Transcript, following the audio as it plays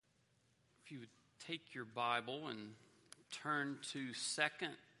If you would take your Bible and turn to 2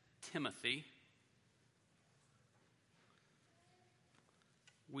 Timothy.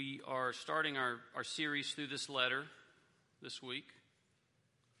 We are starting our series through this letter this week.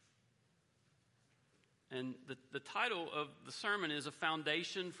 And the title of the sermon is A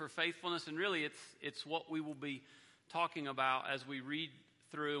Foundation for Faithfulness. And really it's what we will be talking about as we read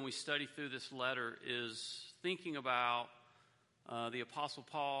through and we study through this letter, is thinking about the Apostle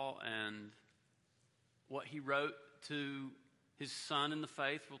Paul and what he wrote to his son in the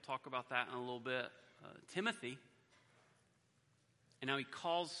faith. We'll talk about that in a little bit. Timothy. And now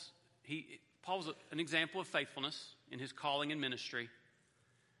Paul's an example of faithfulness in his calling and ministry.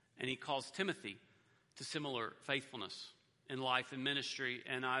 And he calls Timothy to similar faithfulness in life and ministry.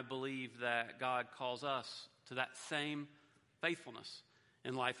 And I believe that God calls us to that same faithfulness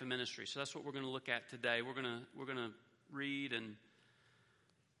in life and ministry. So that's what we're going to look at today. We're going to read and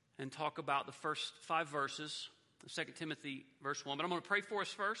talk about the first 5 verses of 2 Timothy verse 1. But I'm going to pray for us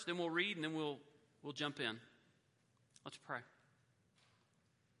first, then we'll read, and then we'll jump in. Let's pray.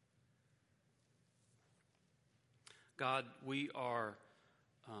 God, we're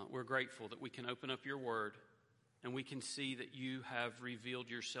grateful that we can open up your word and we can see that you have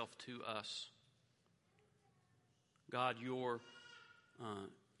revealed yourself to us. God, your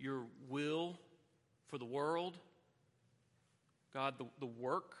will for the world, God, the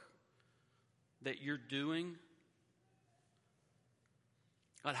work that you're doing,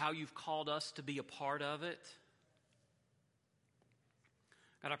 God, how you've called us to be a part of it.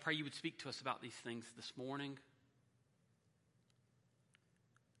 God, I pray you would speak to us about these things this morning.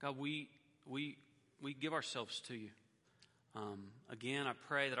 God, we give ourselves to you. Again, I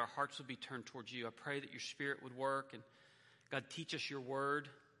pray that our hearts would be turned towards you. I pray that your Spirit would work. And God, teach us your word.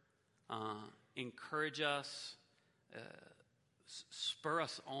 Encourage us. Spur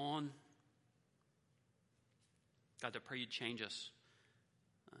us on. God, I pray you'd change us.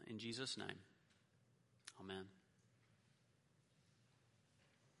 In Jesus' name, amen.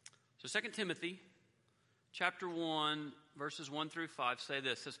 So 2 Timothy chapter 1, verses 1 through 5 say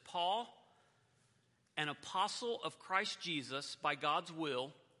this. It says, Paul, an apostle of Christ Jesus by God's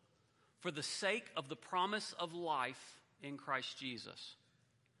will, for the sake of the promise of life in Christ Jesus.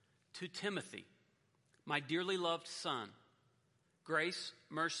 To Timothy, my dearly loved son, grace,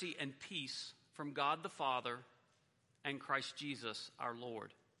 mercy, and peace from God the Father and Christ Jesus our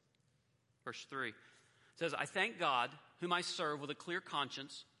Lord. Verse 3 says, I thank God, whom I serve with a clear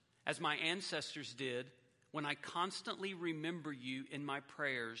conscience, as my ancestors did, when I constantly remember you in my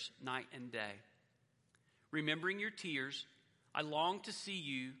prayers night and day. Remembering your tears, I long to see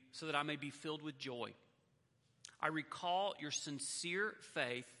you so that I may be filled with joy. I recall your sincere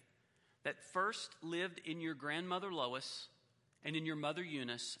faith that first lived in your grandmother Lois and in your mother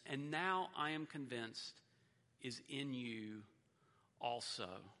Eunice, and now I am convinced is in you also.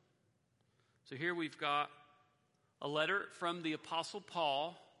 So here we've got a letter from the Apostle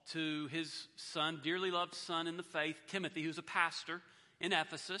Paul to his son, dearly loved son in the faith, Timothy, who's a pastor in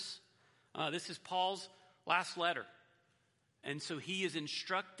Ephesus. This is Paul's last letter. And so he is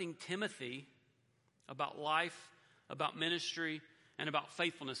instructing Timothy about life, about ministry, and about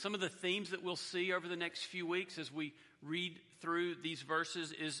faithfulness. Some of the themes that we'll see over the next few weeks as we read through these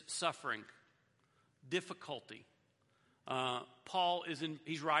verses is suffering, difficulty. Paul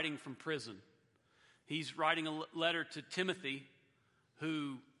he's writing from prison. He's writing a letter to Timothy,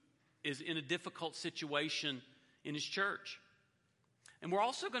 who is in a difficult situation in his church. And we're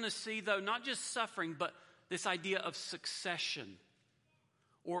also going to see, though, not just suffering, but this idea of succession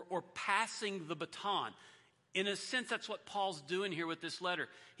or passing the baton. In a sense, that's what Paul's doing here with this letter.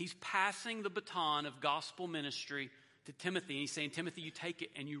 He's passing the baton of gospel ministry to Timothy. And he's saying, Timothy, you take it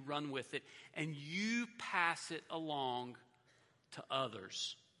and you run with it. And you pass it along to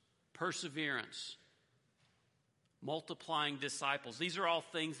others. Perseverance. Multiplying disciples. These are all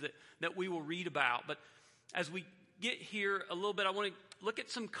things that we will read about. But as we get here a little bit, I want to look at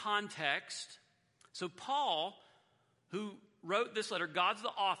some context. So Paul, who wrote this letter, God's the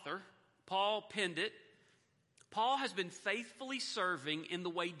author. Paul penned it. Paul has been faithfully serving in the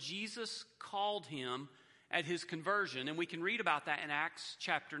way Jesus called him at his conversion. And we can read about that in Acts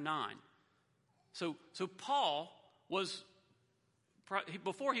chapter 9. So Paul was,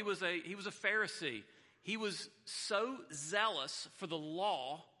 before he was a Pharisee. He was so zealous for the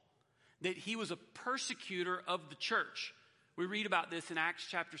law that he was a persecutor of the church. We read about this in Acts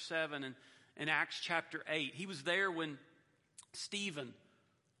chapter 7 and Acts chapter 8. He was there when Stephen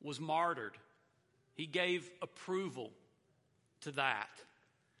was martyred. He gave approval to that.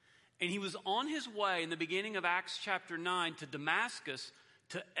 And he was on his way in the beginning of Acts chapter 9 to Damascus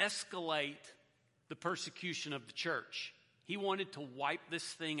to escalate the persecution of the church. He wanted to wipe this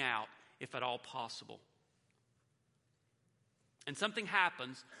thing out, if at all possible. And something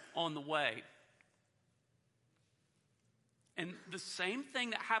happens on the way. And the same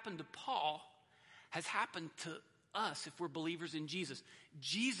thing that happened to Paul has happened to us if we're believers in Jesus.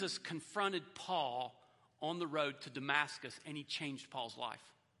 Jesus confronted Paul on the road to Damascus, and he changed Paul's life.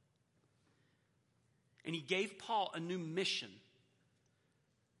 And he gave Paul a new mission.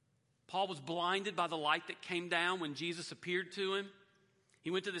 Paul was blinded by the light that came down when Jesus appeared to him.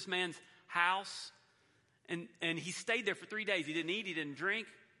 He went to this man's house, and he stayed there for 3 days. He didn't eat, he didn't drink.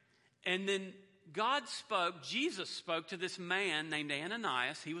 And then Jesus spoke to this man named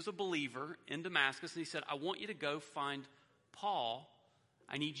Ananias. He was a believer in Damascus, and he said, I want you to go find Paul.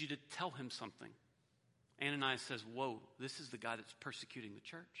 I need you to tell him something. Ananias says, whoa, this is the guy that's persecuting the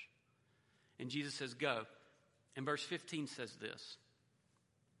church. And Jesus says, go. And verse 15 says this.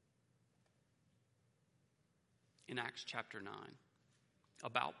 In Acts chapter 9,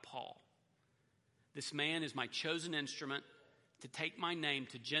 about Paul. This man is my chosen instrument to take my name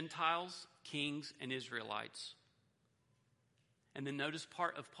to Gentiles, kings, and Israelites. And then notice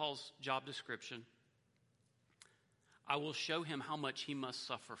part of Paul's job description. I will show him how much he must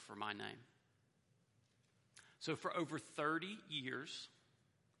suffer for my name. So for over 30 years,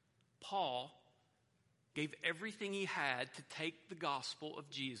 Paul gave everything he had to take the gospel of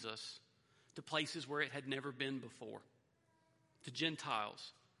Jesus to places where it had never been before. To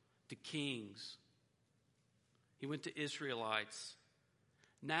Gentiles, to kings. He went to Israelites.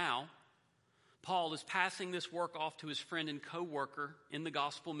 Now, Paul is passing this work off to his friend and co-worker in the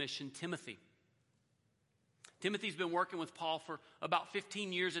gospel mission, Timothy. Timothy's been working with Paul for about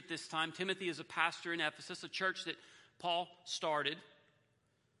 15 years at this time. Timothy is a pastor in Ephesus, a church that Paul started.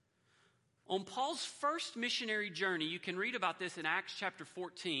 On Paul's first missionary journey, you can read about this in Acts chapter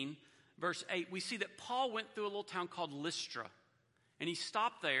 14, verse 8. We see that Paul went through a little town called Lystra. And he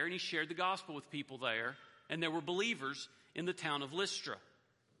stopped there and he shared the gospel with people there. And there were believers in the town of Lystra.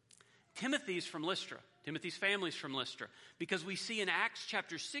 Timothy's from Lystra. Timothy's family's from Lystra. Because we see in Acts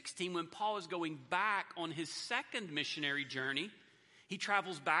chapter 16, when Paul is going back on his second missionary journey, he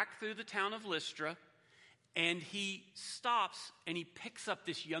travels back through the town of Lystra, and he stops and he picks up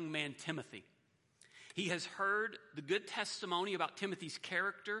this young man, Timothy. He has heard the good testimony about Timothy's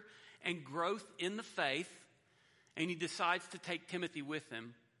character and growth in the faith, and he decides to take Timothy with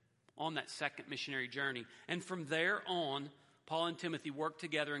him on that second missionary journey. And from there on, Paul and Timothy worked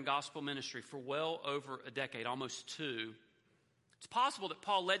together in gospel ministry for well over a decade, almost 2. It's possible that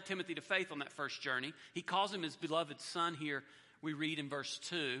Paul led Timothy to faith on that first journey. He calls him his beloved son here, we read in verse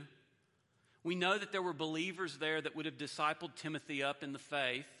 2. We know that there were believers there that would have discipled Timothy up in the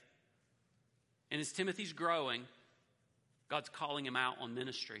faith. And as Timothy's growing, God's calling him out on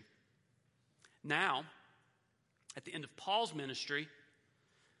ministry. Now, at the end of Paul's ministry,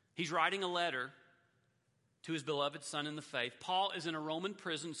 he's writing a letter to his beloved son in the faith. Paul is in a Roman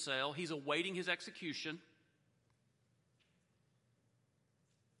prison cell. He's awaiting his execution.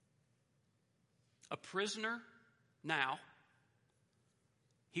 A prisoner now.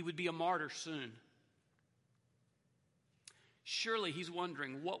 He would be a martyr soon. Surely he's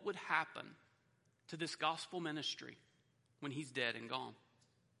wondering what would happen to this gospel ministry when he's dead and gone.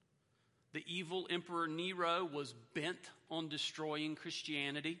 The evil Emperor Nero was bent on destroying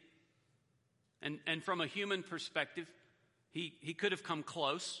Christianity. And from a human perspective, he could have come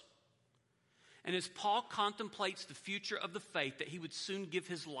close. And as Paul contemplates the future of the faith that he would soon give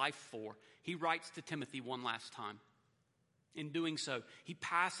his life for, he writes to Timothy one last time. In doing so, he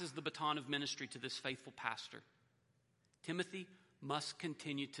passes the baton of ministry to this faithful pastor. Timothy must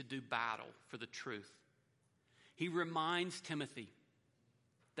continue to do battle for the truth. He reminds Timothy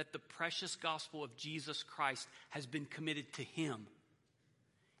that the precious gospel of Jesus Christ has been committed to him.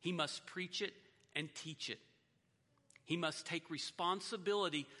 He must preach it and teach it. He must take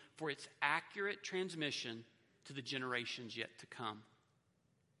responsibility for its accurate transmission to the generations yet to come.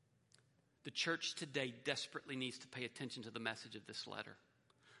 The church today desperately needs to pay attention to the message of this letter.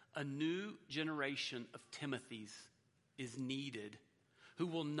 A new generation of Timothys is needed who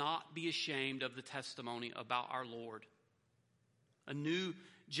will not be ashamed of the testimony about our Lord. A new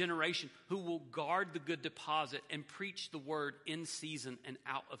generation who will guard the good deposit and preach the word in season and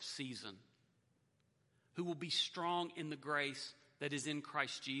out of season. Who will be strong in the grace that is in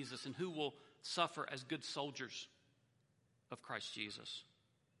Christ Jesus, and who will suffer as good soldiers of Christ Jesus.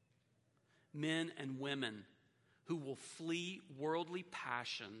 Men and women who will flee worldly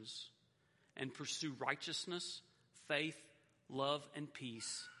passions and pursue righteousness, faith, love, and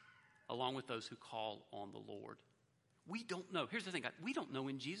peace, along with those who call on the Lord. We don't know. Here's the thing. We don't know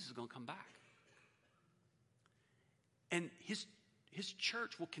when Jesus is going to come back. And his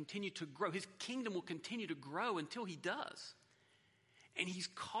church will continue to grow. His kingdom will continue to grow until he does. And he's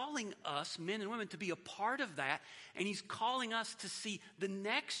calling us, men and women, to be a part of that. And he's calling us to see the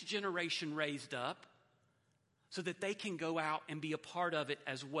next generation raised up so that they can go out and be a part of it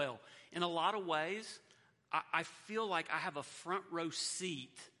as well. In a lot of ways, I feel like I have a front row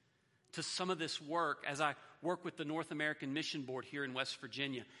seat to some of this work as I work with the North American Mission Board here in West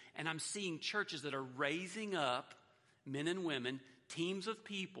Virginia. And I'm seeing churches that are raising up men and women, teams of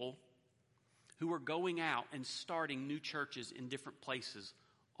people who are going out and starting new churches in different places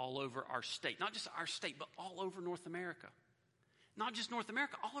all over our state. Not just our state, but all over North America. Not just North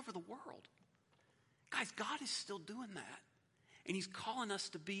America, all over the world. Guys, God is still doing that. And he's calling us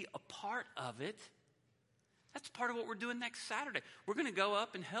to be a part of it. That's part of what we're doing next Saturday. We're going to go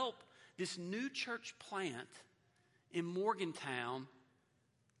up and help this new church plant in Morgantown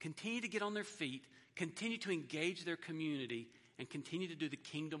continue to get on their feet, continue to engage their community, and continue to do the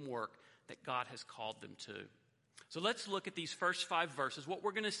kingdom work that God has called them to. So let's look at these first 5 verses. What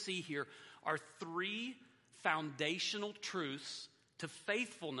we're going to see here are 3 foundational truths to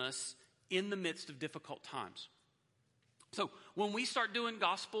faithfulness in the midst of difficult times. So when we start doing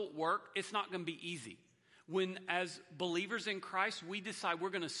gospel work, it's not going to be easy. When, as believers in Christ, we decide we're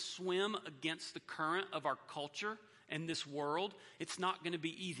going to swim against the current of our culture and this world, it's not going to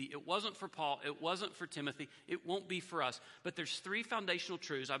be easy. It wasn't for Paul. It wasn't for Timothy. It won't be for us. But there's 3 foundational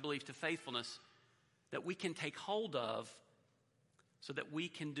truths, I believe, to faithfulness that we can take hold of so that we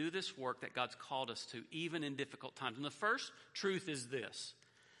can do this work that God's called us to, even in difficult times. And the first truth is this: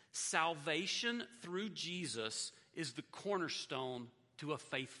 salvation through Jesus is the cornerstone to a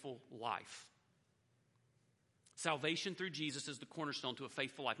faithful life. Salvation through Jesus is the cornerstone to a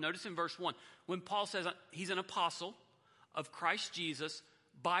faithful life. Notice in verse 1, when Paul says he's an apostle of Christ Jesus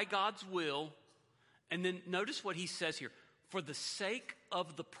by God's will, and then notice what he says here: for the sake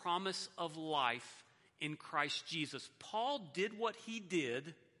of the promise of life in Christ Jesus. Paul did what he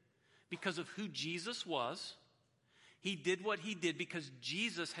did because of who Jesus was. He did what he did because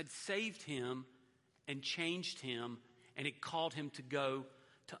Jesus had saved him and changed him, and it called him to go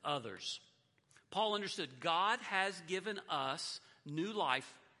to others. Paul understood God has given us new life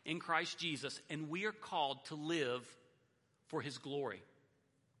in Christ Jesus, and we are called to live for his glory.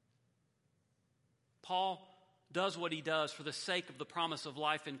 Paul does what he does for the sake of the promise of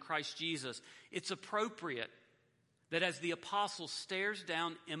life in Christ Jesus. It's appropriate that as the apostle stares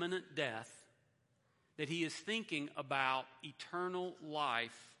down imminent death, that he is thinking about eternal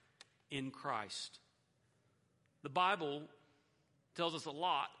life in Christ. The Bible tells us a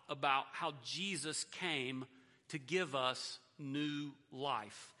lot about how Jesus came to give us new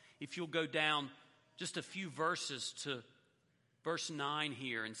life. If you'll go down just a few verses to verse 9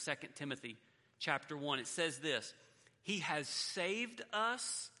 here in 2 Timothy chapter 1, it says this: he has saved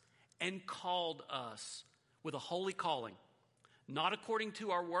us and called us with a holy calling, not according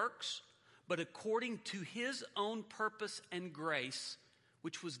to our works, but according to his own purpose and grace,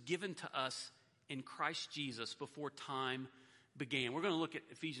 which was given to us in Christ Jesus before time began. We're going to look at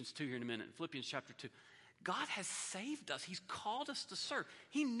Ephesians 2 here in a minute, Philippians chapter 2. God has saved us. He's called us to serve.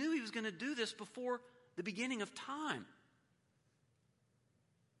 He knew he was going to do this before the beginning of time.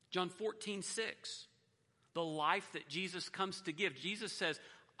 John 14:6, the life that Jesus comes to give. Jesus says,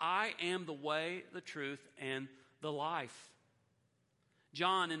 I am the way, the truth, and the life.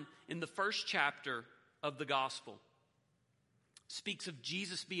 John, in the first chapter of the gospel, speaks of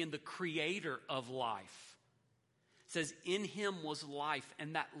Jesus being the creator of life. It says, in him was life,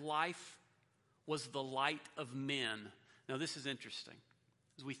 and that life was the light of men. Now this is interesting.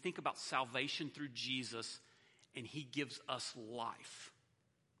 As we think about salvation through Jesus, and he gives us life.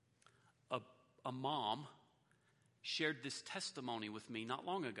 A mom shared this testimony with me not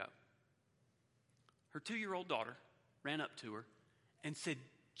long ago. Her 2-year-old daughter ran up to her and said,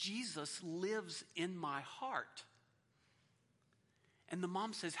 Jesus lives in my heart. And the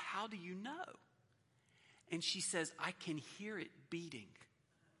mom says, how do you know? And she says, I can hear it beating.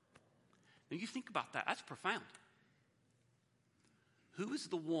 Now you think about that. That's profound. Who is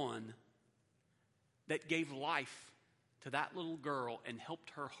the one that gave life to that little girl and helped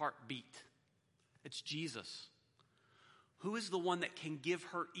her heart beat? It's Jesus. Who is the one that can give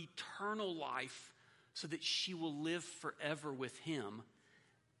her eternal life so that she will live forever with him?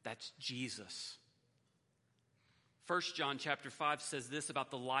 That's Jesus. 1 John chapter 5 says this about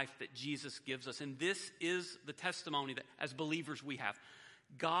the life that Jesus gives us. And this is the testimony that as believers we have.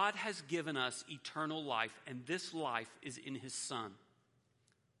 God has given us eternal life, and this life is in his Son.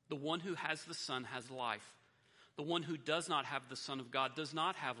 The one who has the Son has life. The one who does not have the Son of God does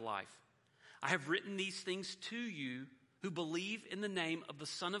not have life. I have written these things to you who believe in the name of the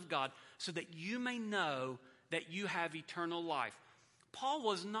Son of God, so that you may know that you have eternal life. Paul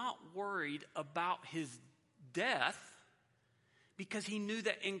was not worried about his death because he knew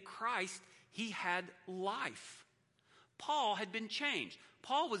that in Christ he had life. Paul had been changed.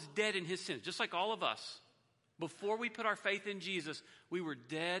 Paul was dead in his sins, just like all of us. Before we put our faith in Jesus, we were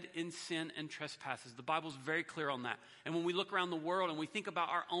dead in sin and trespasses. The Bible's very clear on that. And when we look around the world and we think about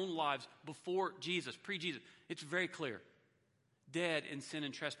our own lives before Jesus, pre-Jesus, it's very clear. Dead in sin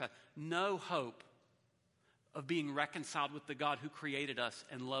and trespass. No hope of being reconciled with the God who created us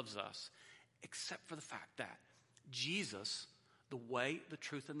and loves us, except for the fact that Jesus, the way, the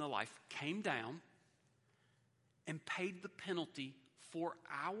truth, and the life, came down and paid the penalty for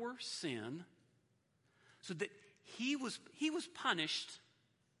our sin, so that he was punished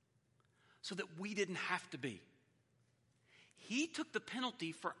so that we didn't have to be. He took the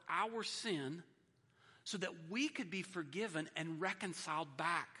penalty for our sin so that we could be forgiven and reconciled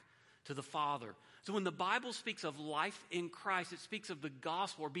back to the Father. So when the Bible speaks of life in Christ, it speaks of the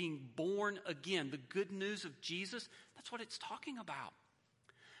gospel or being born again, the good news of Jesus. That's what it's talking about.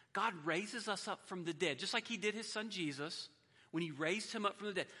 God raises us up from the dead, just like he did his son Jesus. When he raised him up from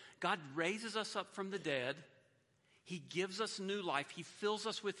the dead, God raises us up from the dead. He gives us new life. He fills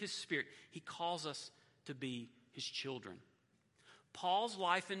us with his Spirit. He calls us to be his children. Paul's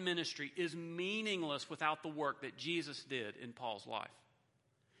life and ministry is meaningless without the work that Jesus did in Paul's life.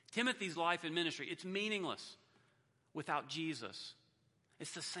 Timothy's life and ministry, it's meaningless without Jesus.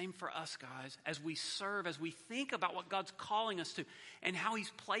 It's the same for us, guys, as we serve, as we think about what God's calling us to and how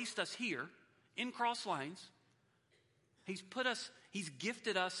he's placed us here in Cross Lanes. He's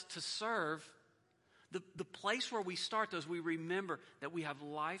gifted us to serve. The place where we start, though, is we remember that we have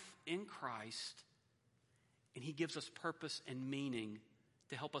life in Christ, and he gives us purpose and meaning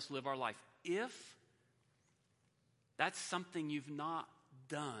to help us live our life. If that's something you've not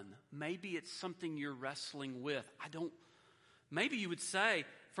done, maybe it's something you're wrestling with. Maybe you would say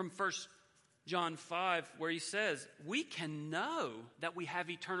from 1 John 5, where he says, we can know that we have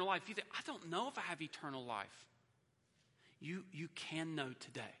eternal life. You think, I don't know if I have eternal life. You can know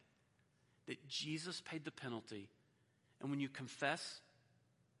today that Jesus paid the penalty. And when you confess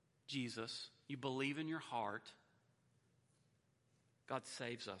Jesus, you believe in your heart, God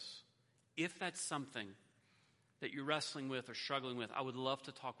saves us. If that's something that you're wrestling with or struggling with, I would love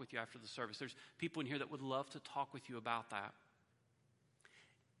to talk with you after the service. There's people in here that would love to talk with you about that.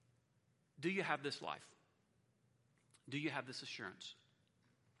 Do you have this life? Do you have this assurance?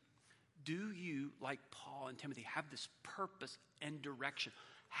 Do you, like Paul and Timothy, have this purpose and direction?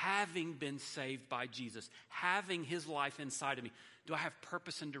 Having been saved by Jesus, having his life inside of me, do I have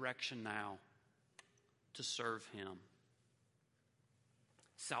purpose and direction now to serve him?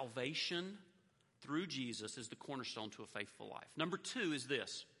 Salvation through Jesus is the cornerstone to a faithful life. Number 2 is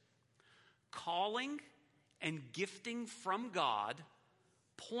this: calling and gifting from God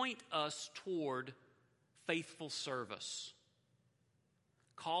point us toward faithful service.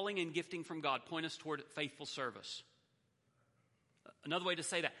 Calling and gifting from God point us toward faithful service. Another way to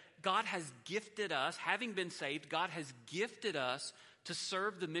say that, God has gifted us, having been saved, God has gifted us to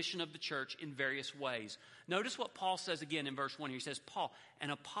serve the mission of the church in various ways. Notice what Paul says again in verse 1 here. He says, Paul, an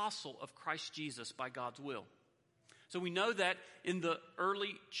apostle of Christ Jesus by God's will. So we know that in the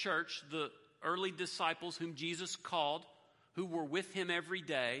early church, the early disciples whom Jesus called, who were with him every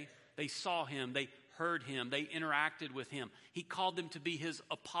day, they saw him, they heard him, they interacted with him. He called them to be his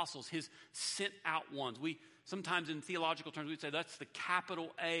apostles, his sent out ones. Sometimes in theological terms, we'd say that's the capital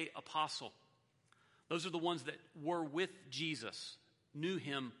A apostle. Those are the ones that were with Jesus, knew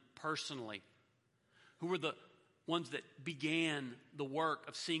him personally, who were the ones that began the work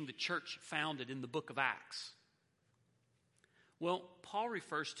of seeing the church founded in the book of Acts. Well, Paul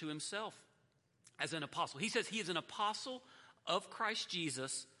refers to himself as an apostle. He says he is an apostle of Christ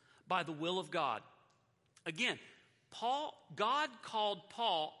Jesus by the will of God. Again, God called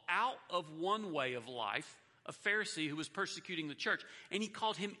Paul out of one way of life, a Pharisee who was persecuting the church, and he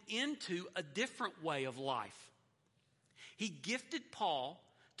called him into a different way of life. He gifted Paul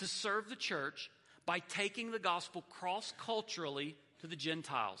to serve the church by taking the gospel cross-culturally to the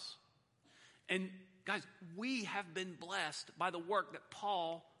Gentiles. And guys, we have been blessed by the work that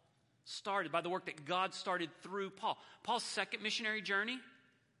Paul started, by the work that God started through Paul. Paul's second missionary journey,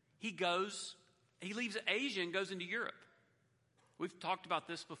 he leaves Asia and goes into Europe. We've talked about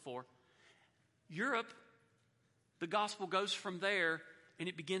this before. Europe, the gospel goes from there and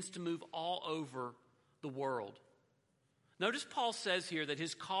it begins to move all over the world. Notice Paul says here that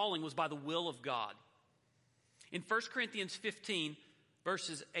his calling was by the will of God. In 1 Corinthians 15,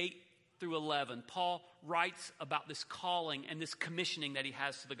 verses 8 through 11, Paul writes about this calling and this commissioning that he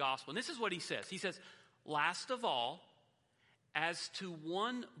has to the gospel. And this is what he says. He says, last of all, as to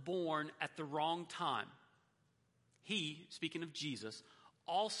one born at the wrong time, he, speaking of Jesus,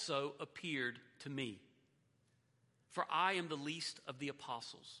 also appeared to me. For I am the least of the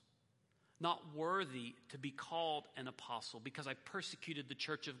apostles, not worthy to be called an apostle, because I persecuted the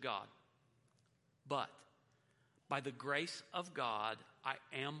church of God. But by the grace of God, I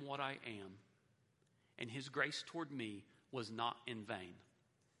am what I am, and his grace toward me was not in vain.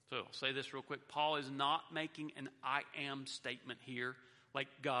 So I'll say this real quick. Paul is not making an I am statement here like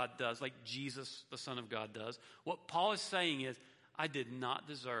God does, like Jesus, the Son of God, does. What Paul is saying is, I did not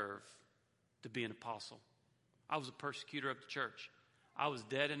deserve to be an apostle. I was a persecutor of the church. I was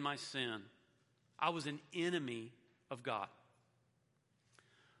dead in my sin. I was an enemy of God.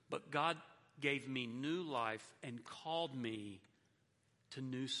 But God gave me new life and called me to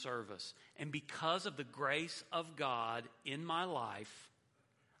new service. And because of the grace of God in my life,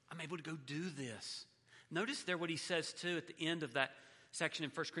 I'm able to go do this. Notice there what he says too at the end of that section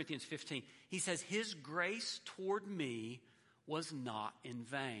in 1 Corinthians 15. He says, his grace toward me was not in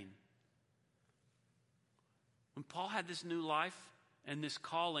vain. When Paul had this new life and this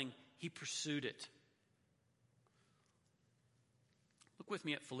calling, he pursued it. Look with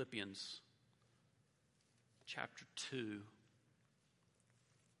me at Philippians chapter 2.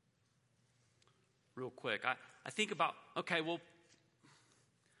 Real quick. I think about, okay, well,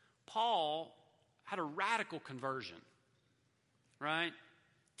 Paul had a radical conversion, right?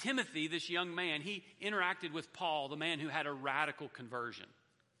 Timothy, this young man, he interacted with Paul, the man who had a radical conversion.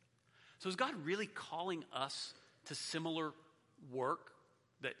 So is God really calling us to similar work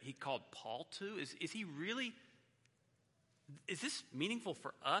that he called Paul to? Is he really, is this meaningful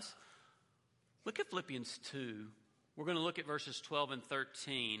for us? Look at Philippians 2. We're going to look at verses 12 and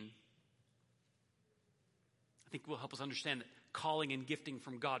 13. I think will help us understand that calling and gifting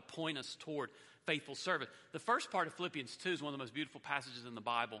from God point us toward faithful service. The first part of Philippians 2 is one of the most beautiful passages in the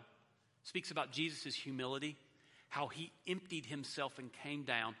Bible. It speaks about Jesus' humility, how he emptied himself and came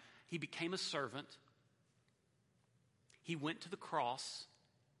down. He became a servant. He went to the cross.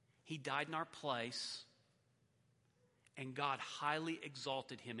 He died in our place. And God highly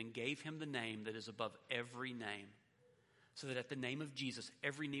exalted him and gave him the name that is above every name. So that at the name of Jesus,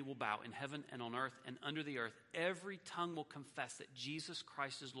 every knee will bow in heaven and on earth and under the earth. Every tongue will confess that Jesus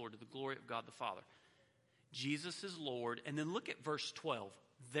Christ is Lord to the glory of God the Father. Jesus is Lord. And then look at verse 12.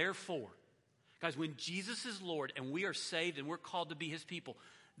 Therefore, guys, when Jesus is Lord and we are saved and we're called to be his people,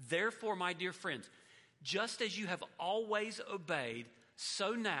 therefore, my dear friends, just as you have always obeyed,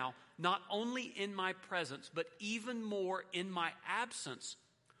 so now, not only in my presence, but even more in my absence,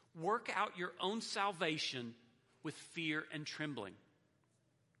 work out your own salvation with fear and trembling.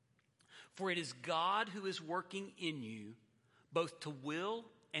 For it is God who is working in you, both to will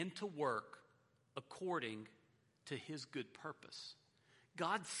and to work according to his good purpose.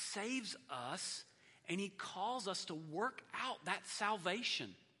 God saves us and he calls us to work out that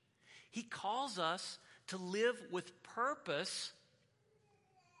salvation. He calls us to live with purpose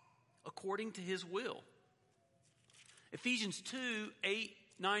according to his will. Ephesians 2, 8,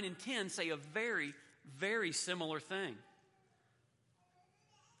 9, and 10 say a very, very similar thing. It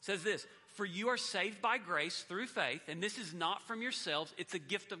says this, for you are saved by grace through faith, and this is not from yourselves, it's a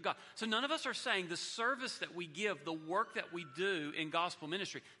gift of God. So none of us are saying the service that we give, the work that we do in gospel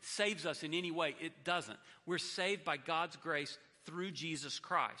ministry saves us in any way. It doesn't. We're saved by God's grace through Jesus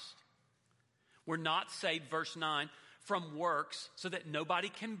Christ. We're not saved, verse 9, from works so that nobody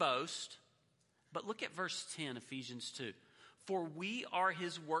can boast. But look at verse 10, Ephesians 2. For we are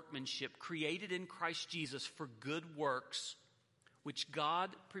his workmanship, created in Christ Jesus for good works, which God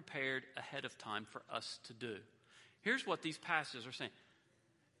prepared ahead of time for us to do. Here's what these passages are saying.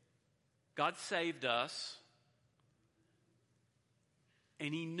 God saved us,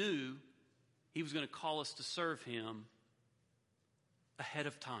 and he knew he was going to call us to serve him ahead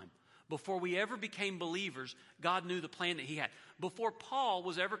of time. Before we ever became believers, God knew the plan that he had. Before Paul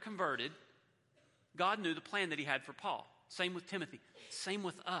was ever converted, God knew the plan that he had for Paul. Same with Timothy. Same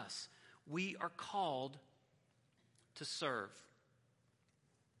with us. We are called to serve.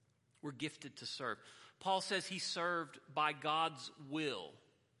 We're gifted to serve. Paul says he served by God's will.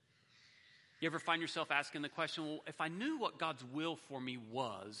 You ever find yourself asking the question, well, if I knew what God's will for me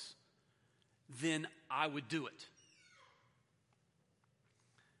was, then I would do it.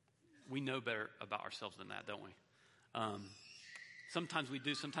 We know better about ourselves than that, don't we? Sometimes we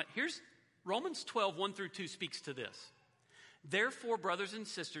do. Sometimes. Here's Romans 12, 1 through 2 speaks to this. Therefore, brothers and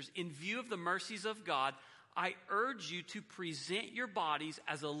sisters, in view of the mercies of God, I urge you to present your bodies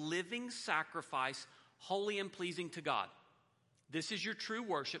as a living sacrifice, holy and pleasing to God. This is your true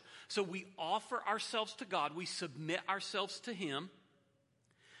worship. So we offer ourselves to God. We submit ourselves to Him.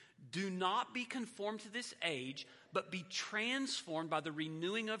 Do not be conformed to this age, but be transformed by the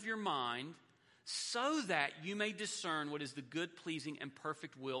renewing of your mind, so that you may discern what is the good, pleasing, and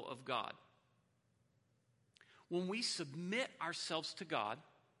perfect will of God. When we submit ourselves to God,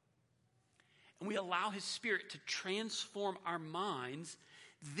 and we allow His Spirit to transform our minds,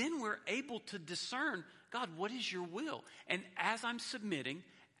 then we're able to discern, God, what is your will? And as I'm submitting,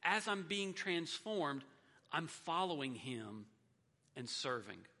 as I'm being transformed, I'm following Him and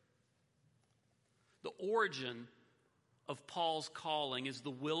serving. The origin of Paul's calling is the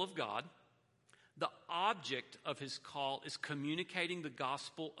will of God. The object of his call is communicating the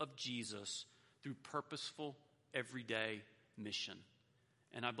gospel of Jesus through purposeful, everyday mission.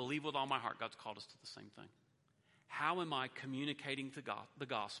 And I believe with all my heart God's called us to the same thing. How am I communicating the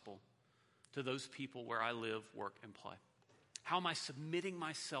gospel to those people where I live, work, and play? How am I submitting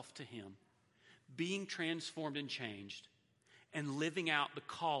myself to Him, being transformed and changed, and living out the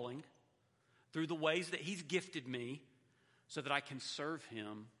calling through the ways that He's gifted me so that I can serve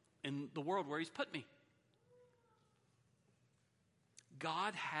Him in the world where He's put me?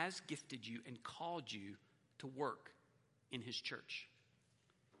 God has gifted you and called you to work in His church.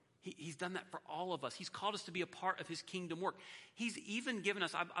 He's done that for all of us. He's called us to be a part of His kingdom work. He's even given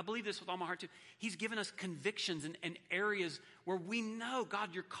us, I believe this with all my heart too, He's given us convictions and areas where we know, God,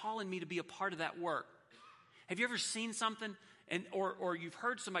 you're calling me to be a part of that work. Have you ever seen something or you've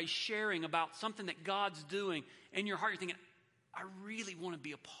heard somebody sharing about something that God's doing, and in your heart you're thinking, I really want to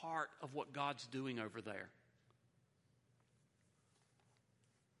be a part of what God's doing over there?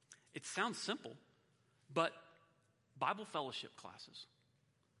 It sounds simple, but Bible fellowship classes.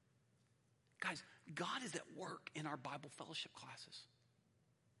 Guys, God is at work in our Bible fellowship classes.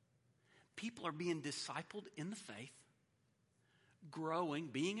 People are being discipled in the faith, growing,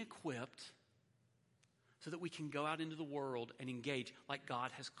 being equipped, so that we can go out into the world and engage like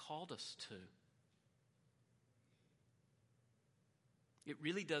God has called us to. It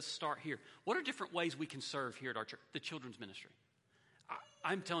really does start here. What are different ways we can serve here at our church? The children's ministry.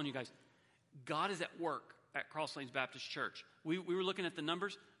 I'm telling you guys, God is at work at Cross Lanes Baptist Church. We were looking at the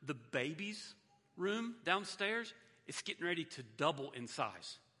numbers. The babies' room downstairs is getting ready to double in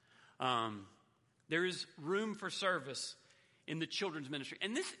size. There is room for service in the children's ministry.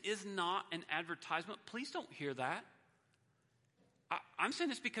 And this is not an advertisement. Please don't hear that. I'm saying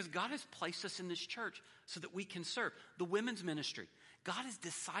this because God has placed us in this church so that we can serve. The women's ministry. God is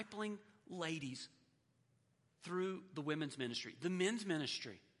discipling ladies through the women's ministry. The men's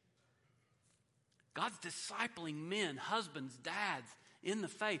ministry. God's discipling men, husbands, dads in the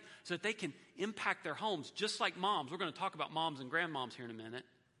faith so that they can impact their homes just like moms. We're going to talk about moms and grandmoms here in a minute.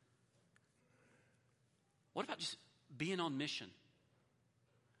 What about just being on mission?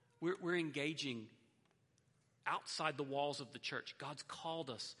 We're engaging outside the walls of the church. God's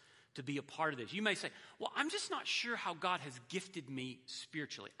called us to be a part of this. You may say, well, I'm just not sure how God has gifted me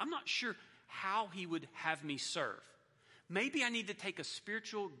spiritually. I'm not sure how He would have me serve. Maybe I need to take a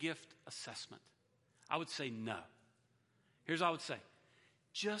spiritual gift assessment. I would say no. Here's what I would say.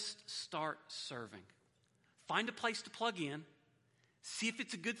 Just start serving. Find a place to plug in. See if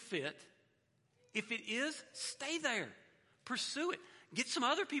it's a good fit. If it is, stay there. Pursue it. Get some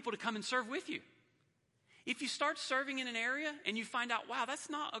other people to come and serve with you. If you start serving in an area and you find out, wow, that's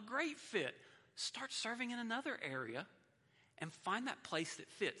not a great fit, start serving in another area and find that place that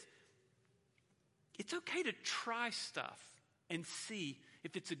fits. It's okay to try stuff and see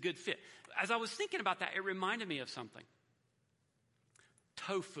if it's a good fit. As I was thinking about that, it reminded me of something.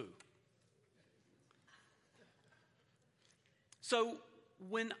 Tofu. So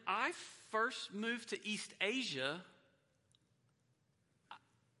when I first moved to East Asia,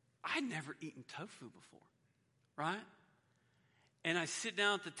 I'd never eaten tofu before, right? And I sit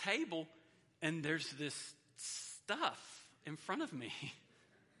down at the table and there's this stuff in front of me.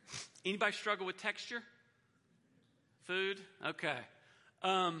 Anybody struggle with texture? Food? Okay.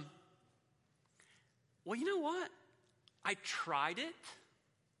 Well, you know what? I tried it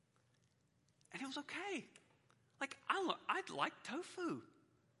and it was okay. Like, I like tofu.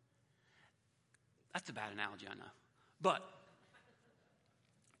 That's a bad analogy, I know. But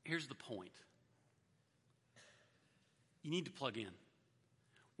here's the point. You need to plug in.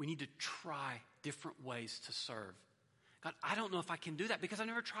 We need to try different ways to serve. God, I don't know if I can do that because I've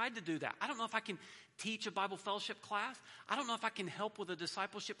never tried to do that. I don't know if I can teach a Bible fellowship class. I don't know if I can help with a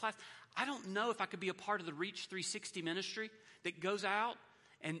discipleship class. I don't know if I could be a part of the Reach 360 ministry that goes out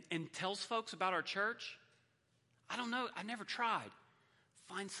and tells folks about our church. I don't know. I've never tried.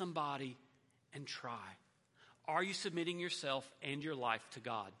 Find somebody and try. Are you submitting yourself and your life to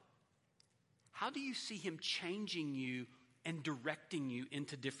God? How do you see him changing you and directing you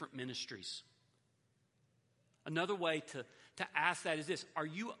into different ministries? Another way to ask that is this: are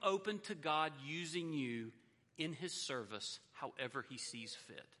you open to God using you in his service however he sees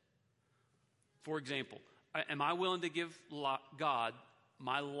fit? For example, am I willing to give God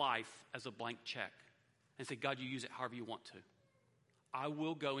my life as a blank check and say, God, you use it however you want to? I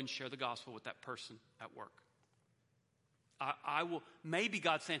will go and share the gospel with that person at work. I will, maybe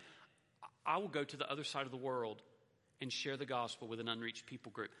God's saying, I will go to the other side of the world and share the gospel with an unreached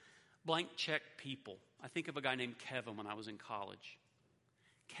people group. Blank check people. I think of a guy named Kevin when I was in college.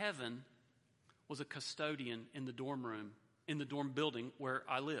 Kevin was a custodian in the dorm room, in the dorm building where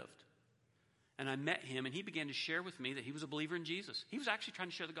I lived. And I met him, and he began to share with me that he was a believer in Jesus. He was actually trying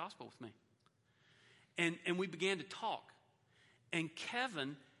to share the gospel with me. And we began to talk. And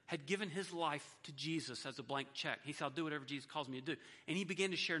Kevin had given his life to Jesus as a blank check. He said, I'll do whatever Jesus calls me to do. And he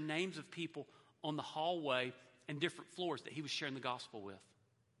began to share names of people on the hallway and different floors that he was sharing the gospel with.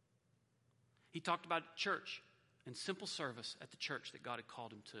 He talked about church and simple service at the church that God had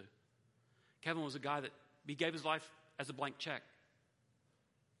called him to. Kevin was a guy that he gave his life as a blank check.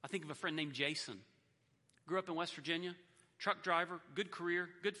 I think of a friend named Jason. Grew up in West Virginia, truck driver, good career,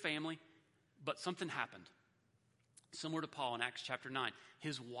 good family, but something happened. Similar to Paul in Acts chapter 9.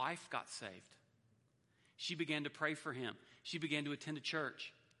 His wife got saved. She began to pray for him. She began to attend a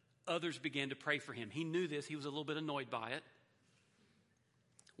church. Others began to pray for him. He knew this. He was a little bit annoyed by it.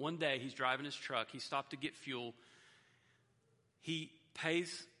 One day, he's driving his truck. He stopped to get fuel. He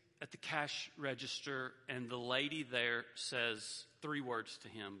pays at the cash register, and the lady there says 3 words to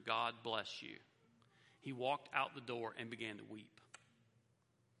him: God bless you. He walked out the door and began to weep.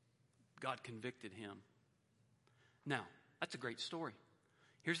 God convicted him. Now, that's a great story.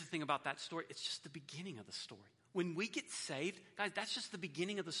 Here's the thing about that story. It's just the beginning of the story. When we get saved, guys, that's just the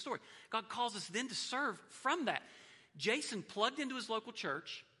beginning of the story. God calls us then to serve from that. Jason plugged into his local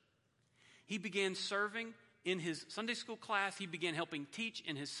church. He began serving in his Sunday school class. He began helping teach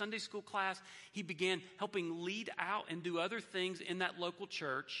in his Sunday school class. He began helping lead out and do other things in that local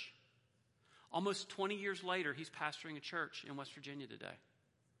church. Almost 20 years later, he's pastoring a church in West Virginia today.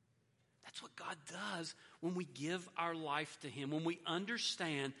 That's what God does when we give our life to him, when we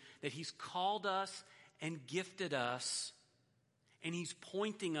understand that he's called us and gifted us, and he's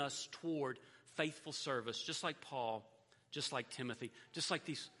pointing us toward faithful service, just like Paul, just like Timothy, just like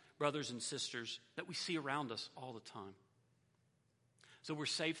these brothers and sisters that we see around us all the time. So we're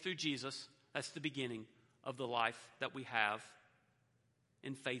saved through Jesus. That's the beginning of the life that we have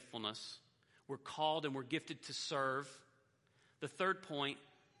in faithfulness. We're called and we're gifted to serve. The third point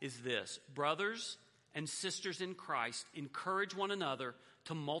is this: brothers and sisters in Christ, encourage one another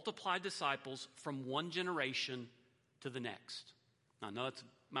to multiply disciples from one generation to the next. Now, I know it's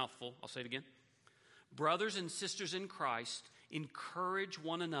a mouthful. I'll say it again. Brothers and sisters in Christ, encourage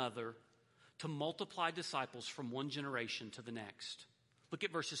one another to multiply disciples from one generation to the next. Look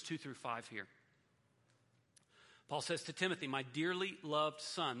at verses 2 through 5 here. Paul says to Timothy, my dearly loved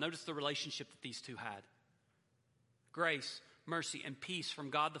son. Notice the relationship that these two had. Grace, mercy, and peace from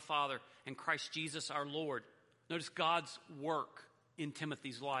God the Father and Christ Jesus our Lord. Notice God's work in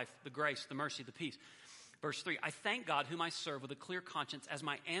Timothy's life, the grace, the mercy, the peace. Verse 3, I thank God whom I serve with a clear conscience as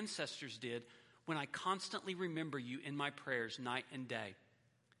my ancestors did when I constantly remember you in my prayers night and day.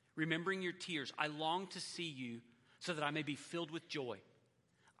 Remembering your tears, I long to see you so that I may be filled with joy.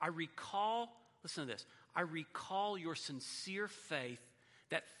 I recall, listen to this, I recall your sincere faith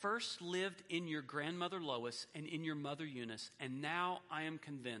that first lived in your grandmother Lois and in your mother Eunice, and now I am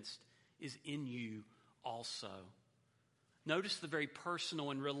convinced is in you also. Notice the very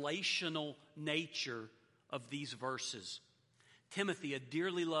personal and relational nature of these verses. Timothy, a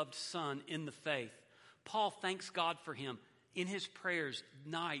dearly loved son in the faith. Paul thanks God for him in his prayers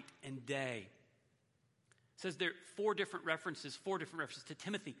night and day. It says there are four different references to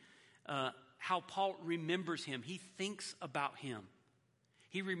Timothy, how Paul remembers him. He thinks about him.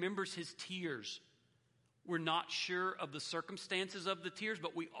 He remembers his tears. We're not sure of the circumstances of the tears,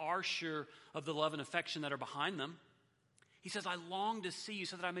 but we are sure of the love and affection that are behind them. He says, I long to see you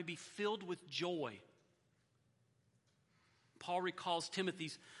so that I may be filled with joy. Paul recalls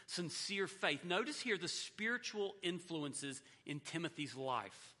Timothy's sincere faith. Notice here the spiritual influences in Timothy's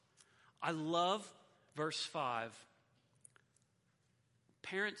life. I love verse 5.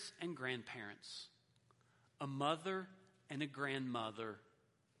 Parents and grandparents, a mother and a grandmother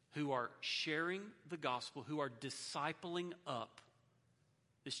who are sharing the gospel, who are discipling up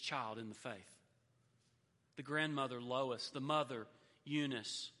this child in the faith. the grandmother Lois, the mother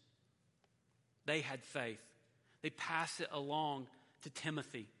Eunice. They had faith. They passed it along to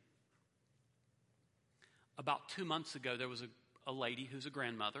Timothy. About 2 months ago, there was a lady who's a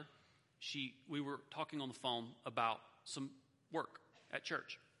grandmother. We were talking on the phone about some work at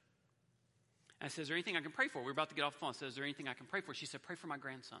church. And I said, is there anything I can pray for? We were about to get off the phone. I said, is there anything I can pray for? She said, pray for my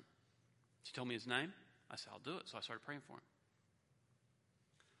grandson. She told me his name. I said, I'll do it. So I started praying for him.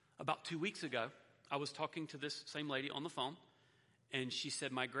 About 2 weeks ago, I was talking to this same lady on the phone, and she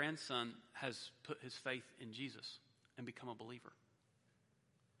said, my grandson has put his faith in Jesus and become a believer.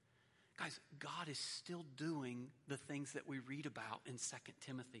 Guys, God is still doing the things that we read about in 2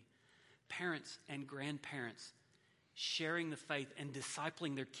 Timothy. Parents and grandparents sharing the faith and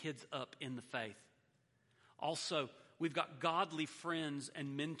discipling their kids up in the faith. Also, we've got godly friends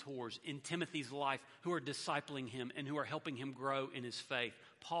and mentors in Timothy's life who are discipling him and who are helping him grow in his faith.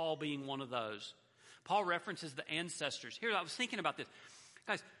 Paul being one of those. Paul references the ancestors. Here, I was thinking about this.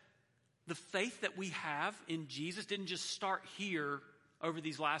 Guys, the faith that we have in Jesus didn't just start here over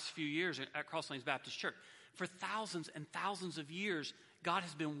these last few years at Crosslanes Baptist Church. For thousands and thousands of years, God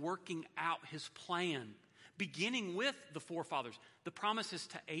has been working out his plan, beginning with the forefathers. The promises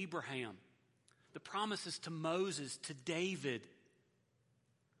to Abraham, the promises to Moses, to David,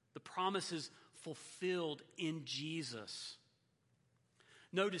 the promises fulfilled in Jesus.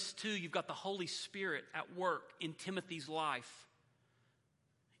 Notice, too, you've got the Holy Spirit at work in Timothy's life.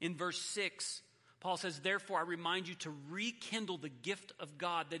 In verse 6, Paul says, therefore, I remind you to rekindle the gift of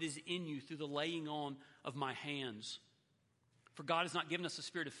God that is in you through the laying on of my hands. For God has not given us a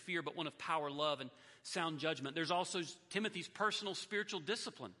spirit of fear, but one of power, love, and sound judgment. There's also Timothy's personal spiritual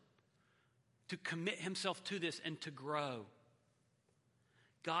discipline to commit himself to this and to grow.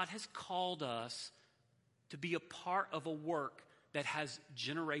 God has called us to be a part of a work that has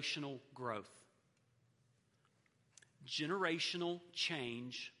generational growth. Generational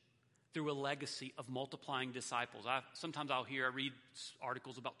change through a legacy of multiplying disciples. Sometimes I read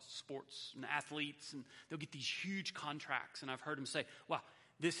articles about sports and athletes, and they'll get these huge contracts, and I've heard them say, wow,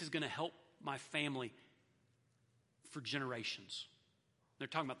 this is going to help my family for generations. They're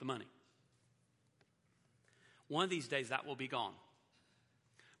talking about the money. One of these days that will be gone.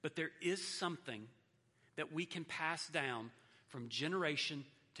 But there is something that we can pass down from generation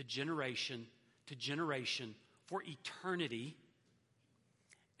to generation to generation for eternity,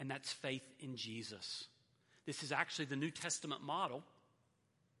 and that's faith in Jesus. This is actually the New Testament model.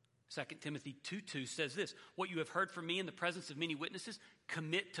 2 Timothy 2:2 says this, what you have heard from me in the presence of many witnesses,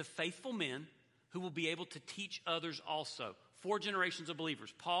 commit to faithful men who will be able to teach others also. 4 generations of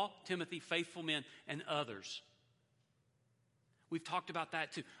believers, Paul, Timothy, faithful men, and others. We've talked about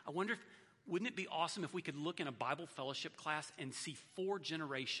that too. I wonder, wouldn't it be awesome if we could look in a Bible fellowship class and see 4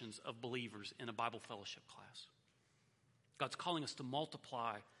 generations of believers in a Bible fellowship class? God's calling us to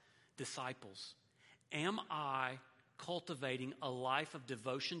multiply disciples. Am I cultivating a life of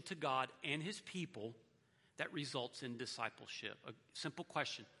devotion to God and his people that results in discipleship? A simple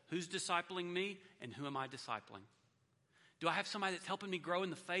question. Who's discipling me and who am I discipling? Do I have somebody that's helping me grow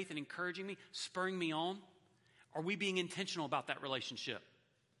in the faith and encouraging me, spurring me on? Are we being intentional about that relationship?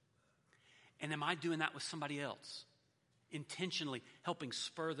 And am I doing that with somebody else? Intentionally helping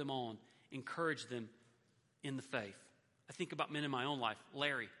spur them on, encourage them in the faith. I think about men in my own life.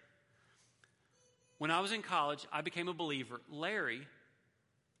 Larry. When I was in college, I became a believer. Larry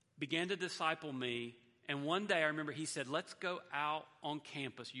began to disciple me, and one day I remember he said, let's go out on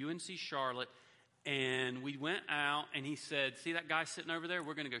campus, UNC Charlotte, and we went out, and he said, see that guy sitting over there?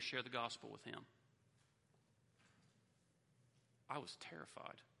 We're going to go share the gospel with him. I was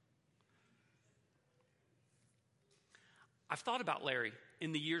terrified. I've thought about Larry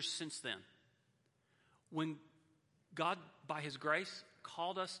in the years since then. When God, by his grace,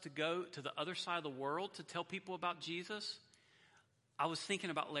 called us to go to the other side of the world to tell people about Jesus, I was thinking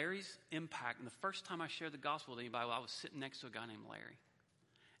about Larry's impact. And the first time I shared the gospel with anybody, I was sitting next to a guy named Larry.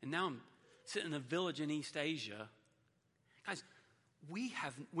 And now I'm sitting in a village in East Asia. Guys,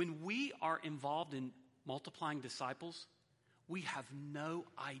 when we are involved in multiplying disciples, we have no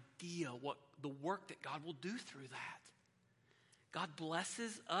idea what the work that God will do through that. God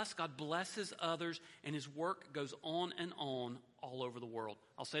blesses us, God blesses others, and his work goes on and on all over the world.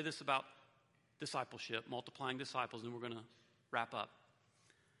 I'll say this about discipleship, multiplying disciples, and then we're going to wrap up.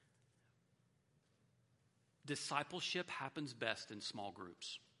 Discipleship happens best in small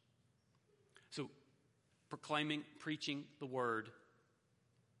groups. So proclaiming, preaching the word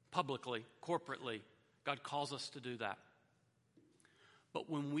publicly, corporately, God calls us to do that. But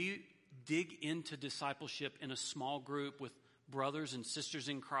when we dig into discipleship in a small group with brothers and sisters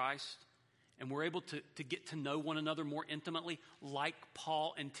in Christ, and we're able to get to know one another more intimately, like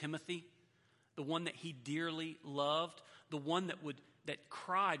Paul and Timothy, the one that he dearly loved, the one that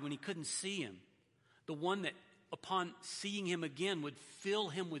cried when he couldn't see him, the one that upon seeing him again would fill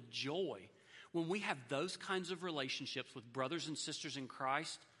him with joy. When we have those kinds of relationships with brothers and sisters in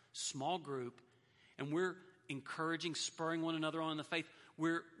Christ, small group, and we're encouraging, spurring one another on in the faith,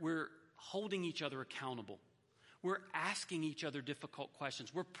 we're holding each other accountable. We're asking each other difficult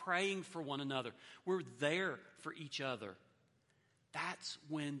questions. We're praying for one another. We're there for each other. That's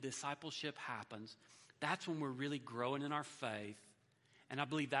when discipleship happens. That's when we're really growing in our faith. And I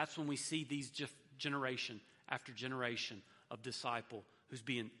believe that's when we see these generation after generation of disciple who's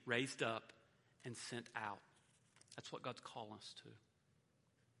being raised up and sent out. That's what God's calling us to.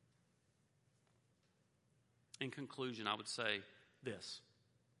 In conclusion, I would say this.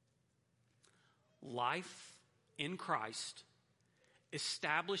 Life in Christ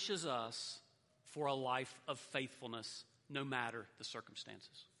establishes us for a life of faithfulness no matter the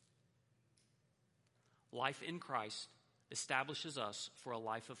circumstances. Life in Christ establishes us for a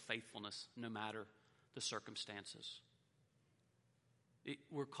life of faithfulness no matter the circumstances.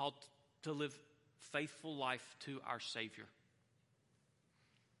 We're called to live faithful life to our Savior.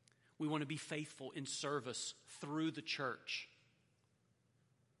 We want to be faithful in service through the church.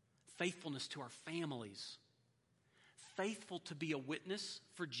 Faithfulness to our families. Faithful to be a witness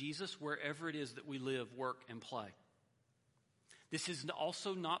for Jesus wherever it is that we live, work, and play. This is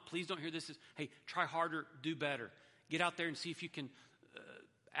also not, please don't hear this as, hey, try harder, do better. Get out there and see if you can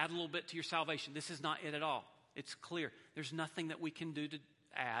add a little bit to your salvation. This is not it at all. It's clear. There's nothing that we can do to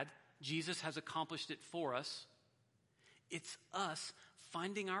add. Jesus has accomplished it for us. It's us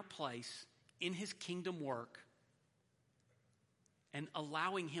finding our place in his kingdom work and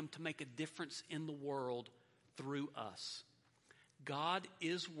allowing him to make a difference in the world through us. God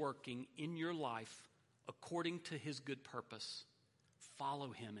is working in your life according to his good purpose. Follow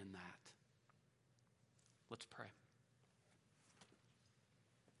him in that. Let's pray.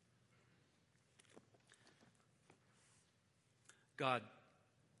 God,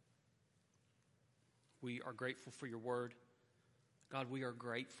 we are grateful for your word. God, we are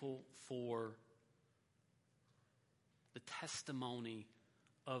grateful for the testimony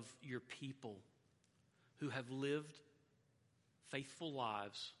of your people who have lived faithful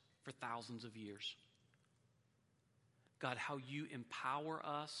lives for thousands of years. God, how you empower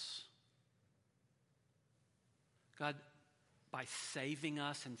us. God, by saving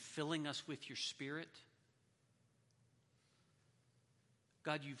us and filling us with your Spirit.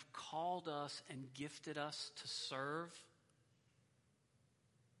 God, you've called us and gifted us to serve.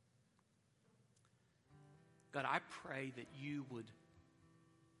 God, I pray that you would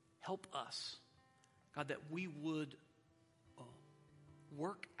help us. God, that we would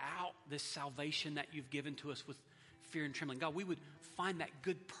work out this salvation that you've given to us with fear and trembling. God, we would find that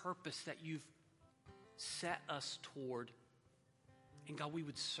good purpose that you've set us toward. And God, we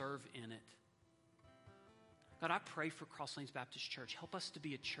would serve in it. God, I pray for Cross Lanes Baptist Church. Help us to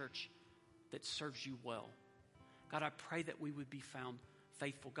be a church that serves you well. God, I pray that we would be found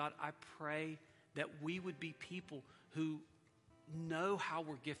faithful. God, I pray that we would be people who know how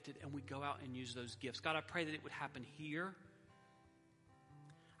we're gifted and we go out and use those gifts. God, I pray that it would happen here.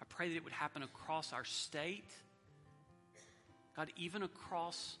 I pray that it would happen across our state. God, even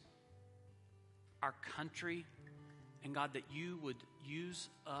across our country. And God, that you would use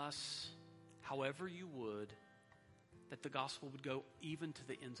us however you would, that the gospel would go even to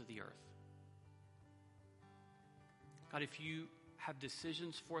the ends of the earth. God, if you have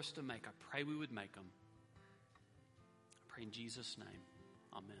decisions for us to make, I pray we would make them. I pray in Jesus' name.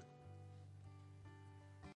 Amen.